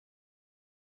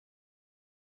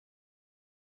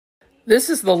This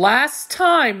is the last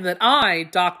time that I,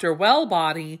 Dr.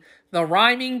 Welbody, the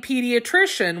rhyming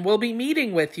pediatrician, will be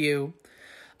meeting with you.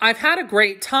 I've had a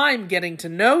great time getting to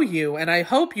know you, and I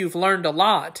hope you've learned a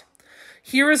lot.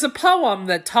 Here is a poem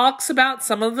that talks about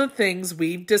some of the things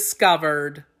we've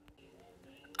discovered.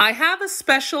 I have a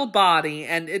special body,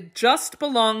 and it just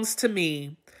belongs to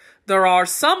me. There are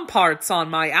some parts on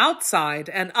my outside,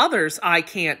 and others I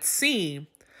can't see.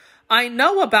 I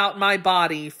know about my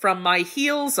body from my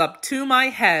heels up to my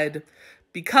head,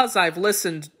 because I've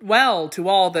listened well to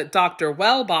all that Dr.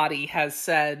 Welbody has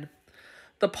said.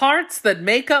 The parts that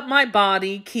make up my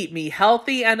body keep me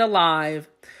healthy and alive.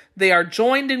 They are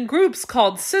joined in groups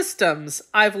called systems.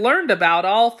 I've learned about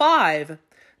all 5.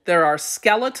 There are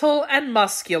skeletal and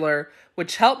muscular,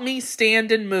 which help me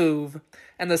stand and move,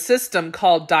 and the system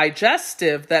called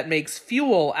digestive that makes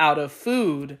fuel out of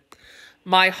food.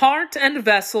 My heart and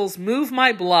vessels move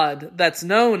my blood, that's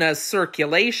known as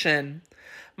circulation.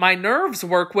 My nerves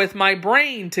work with my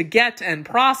brain to get and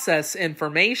process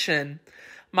information.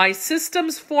 My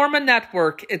systems form a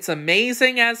network, it's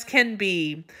amazing as can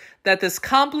be, that this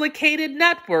complicated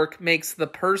network makes the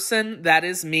person that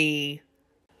is me.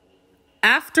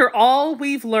 After all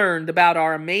we've learned about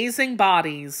our amazing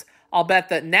bodies, I'll bet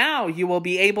that now you will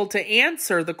be able to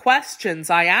answer the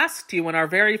questions I asked you in our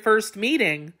very first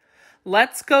meeting.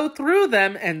 Let's go through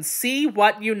them and see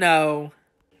what you know.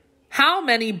 How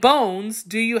many bones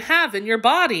do you have in your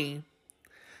body?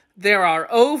 There are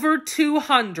over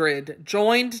 200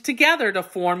 joined together to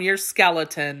form your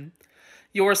skeleton.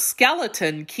 Your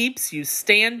skeleton keeps you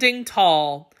standing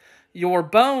tall. Your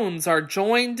bones are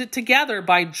joined together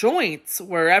by joints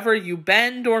wherever you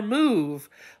bend or move,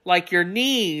 like your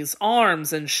knees,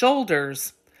 arms, and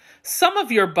shoulders. Some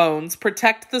of your bones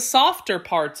protect the softer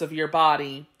parts of your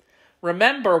body.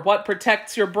 Remember what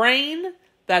protects your brain?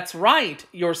 That's right,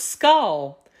 your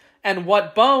skull. And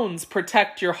what bones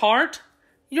protect your heart?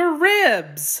 Your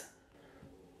ribs.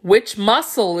 Which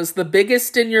muscle is the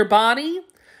biggest in your body?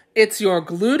 It's your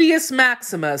gluteus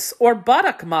maximus, or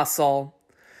buttock muscle.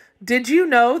 Did you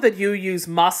know that you use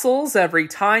muscles every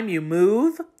time you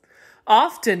move?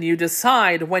 Often you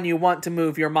decide when you want to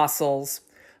move your muscles.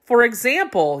 For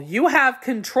example, you have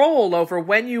control over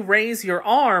when you raise your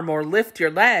arm or lift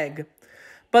your leg.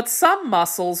 But some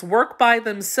muscles work by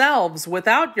themselves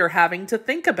without your having to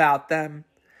think about them.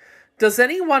 Does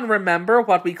anyone remember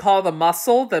what we call the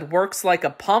muscle that works like a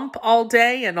pump all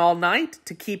day and all night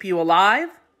to keep you alive?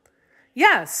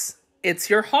 Yes, it's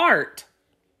your heart.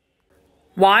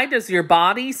 Why does your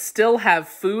body still have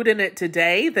food in it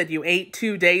today that you ate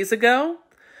 2 days ago?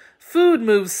 Food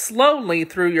moves slowly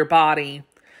through your body.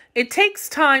 It takes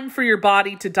time for your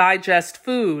body to digest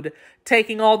food,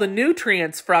 taking all the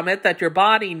nutrients from it that your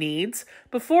body needs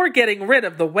before getting rid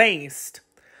of the waste.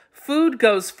 Food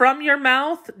goes from your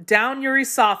mouth, down your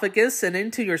esophagus, and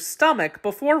into your stomach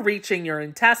before reaching your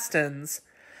intestines.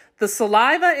 The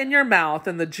saliva in your mouth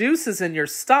and the juices in your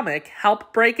stomach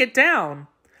help break it down.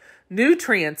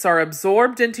 Nutrients are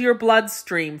absorbed into your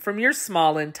bloodstream from your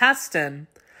small intestine.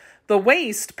 The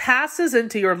waste passes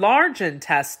into your large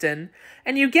intestine,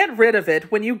 and you get rid of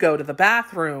it when you go to the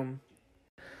bathroom.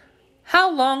 How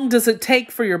long does it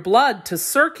take for your blood to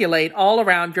circulate all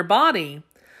around your body?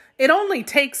 It only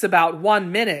takes about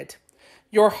 1 minute.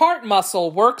 Your heart muscle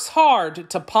works hard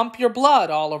to pump your blood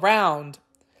all around.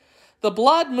 The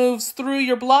blood moves through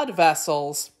your blood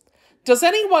vessels. Does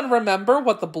anyone remember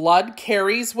what the blood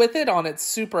carries with it on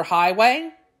its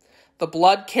superhighway? The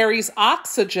blood carries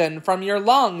oxygen from your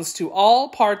lungs to all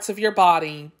parts of your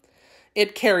body.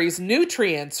 It carries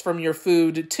nutrients from your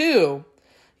food, too.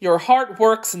 Your heart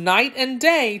works night and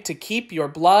day to keep your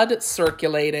blood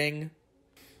circulating.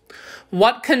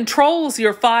 What controls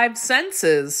your 5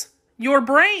 senses? Your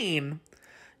brain.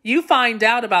 You find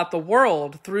out about the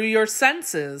world through your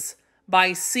senses,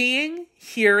 by seeing,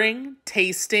 hearing,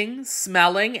 tasting,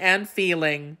 smelling, and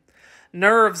feeling.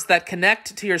 Nerves that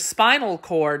connect to your spinal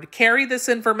cord carry this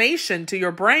information to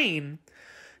your brain.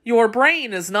 Your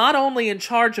brain is not only in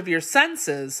charge of your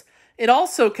senses, it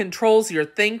also controls your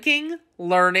thinking,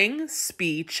 learning,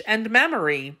 speech, and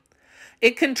memory.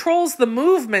 It controls the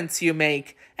movements you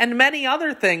make and many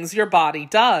other things your body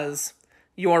does.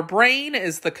 Your brain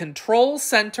is the control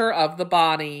center of the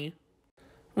body.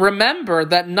 Remember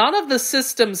that none of the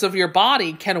systems of your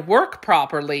body can work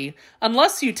properly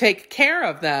unless you take care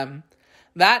of them.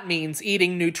 That means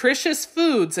eating nutritious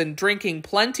foods and drinking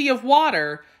plenty of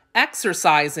water,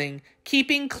 exercising,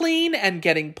 keeping clean, and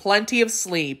getting plenty of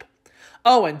sleep.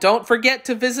 Oh, and don't forget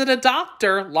to visit a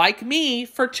doctor like me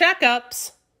for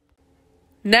checkups.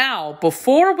 Now,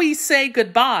 before we say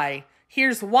goodbye,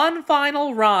 Here's one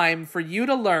final rhyme for you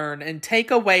to learn and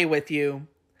take away with you.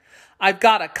 I've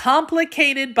got a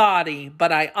complicated body,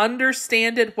 but I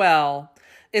understand it well.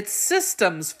 Its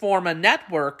systems form a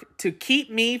network to keep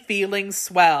me feeling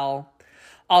swell.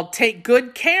 I'll take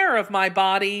good care of my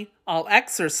body. I'll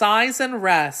exercise and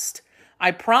rest.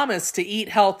 I promise to eat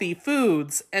healthy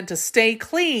foods and to stay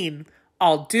clean.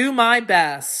 I'll do my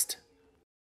best.